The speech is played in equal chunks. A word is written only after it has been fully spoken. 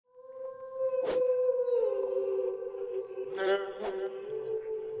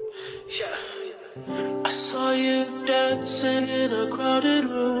I saw you dancing in a crowded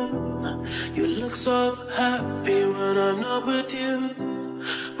room. You look so happy when I'm not with you.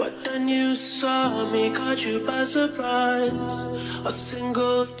 But then you saw me, caught you by surprise. A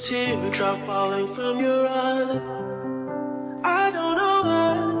single teardrop falling from your eye. I don't know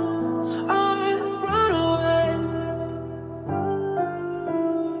why I run away.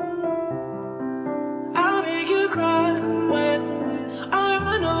 I make you cry when I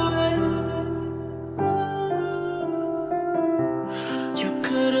run away. You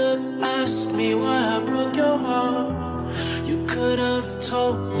could have asked me why I broke your heart. You could have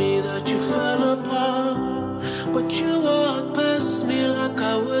told me that you fell apart. But you walked past me like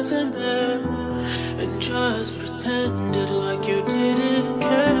I wasn't there, and just pretended like you didn't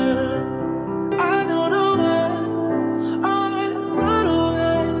care. I don't know why I run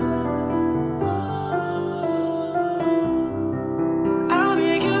away. I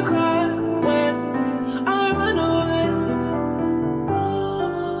make you cry when I run away.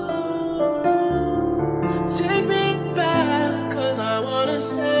 Take me back, 'cause I wanna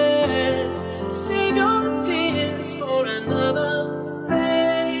stay. Save your tears for another.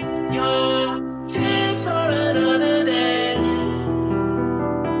 Save your tears for another day.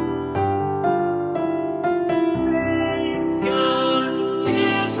 Save your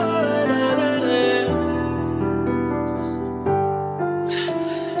tears for another day.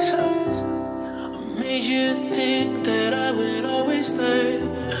 So, I made you think that I would always stay.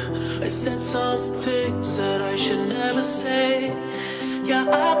 I said some things that I should never say. Yeah,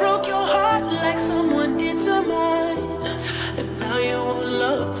 I broke your heart like someone did to mine, and now you won't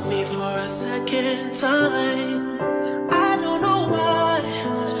love me for a second time. I don't know why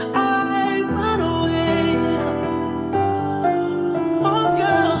I run away. Oh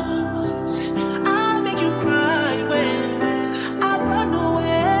girl, I make you cry when I run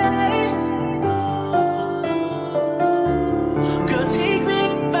away. Girl, take me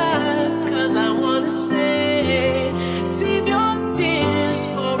back, 'cause I wanna stay. Save your tears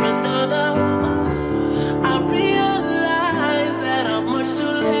for another. I realize that I'm much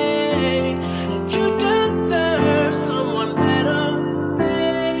too late, and you deserve someone better.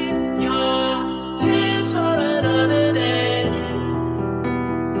 Save your tears for another day.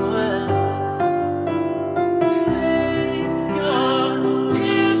 Save your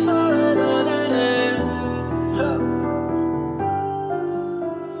tears for another day.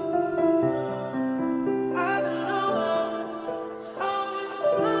 I don't know why I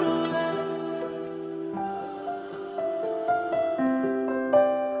run away.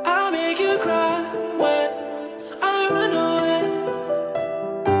 I make you cry when I run away.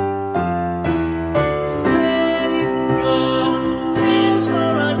 Save your tears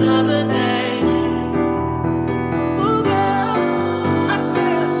for another day. Ooh, girl, I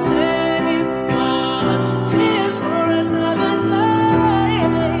said save your tears for another day.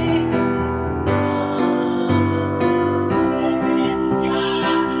 Save your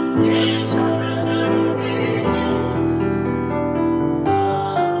tears for another day.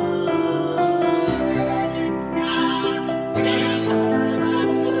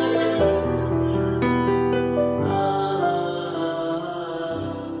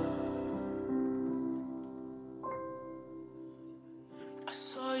 I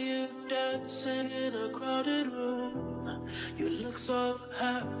saw you dancing in a crowded room. You look so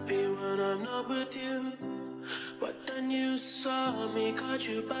happy when I'm not with you. But then you saw me, caught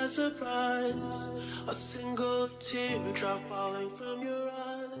you by surprise. A single teardrop falling from your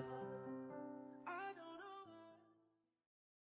eye.